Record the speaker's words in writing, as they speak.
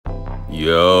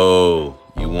Yo,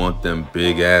 you want them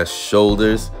big ass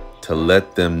shoulders to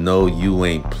let them know you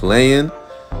ain't playing?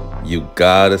 You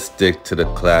gotta stick to the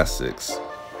classics.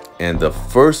 And the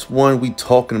first one we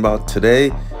talking about today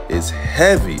is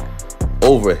heavy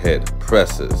overhead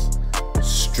presses.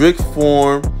 Strict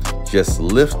form, just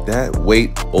lift that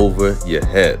weight over your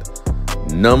head.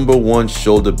 Number one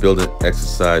shoulder building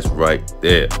exercise right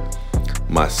there.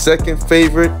 My second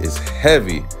favorite is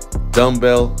heavy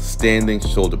dumbbell standing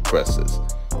shoulder presses.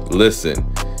 Listen,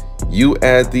 you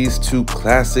add these two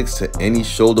classics to any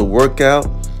shoulder workout,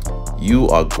 you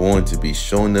are going to be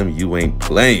showing them you ain't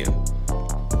playing.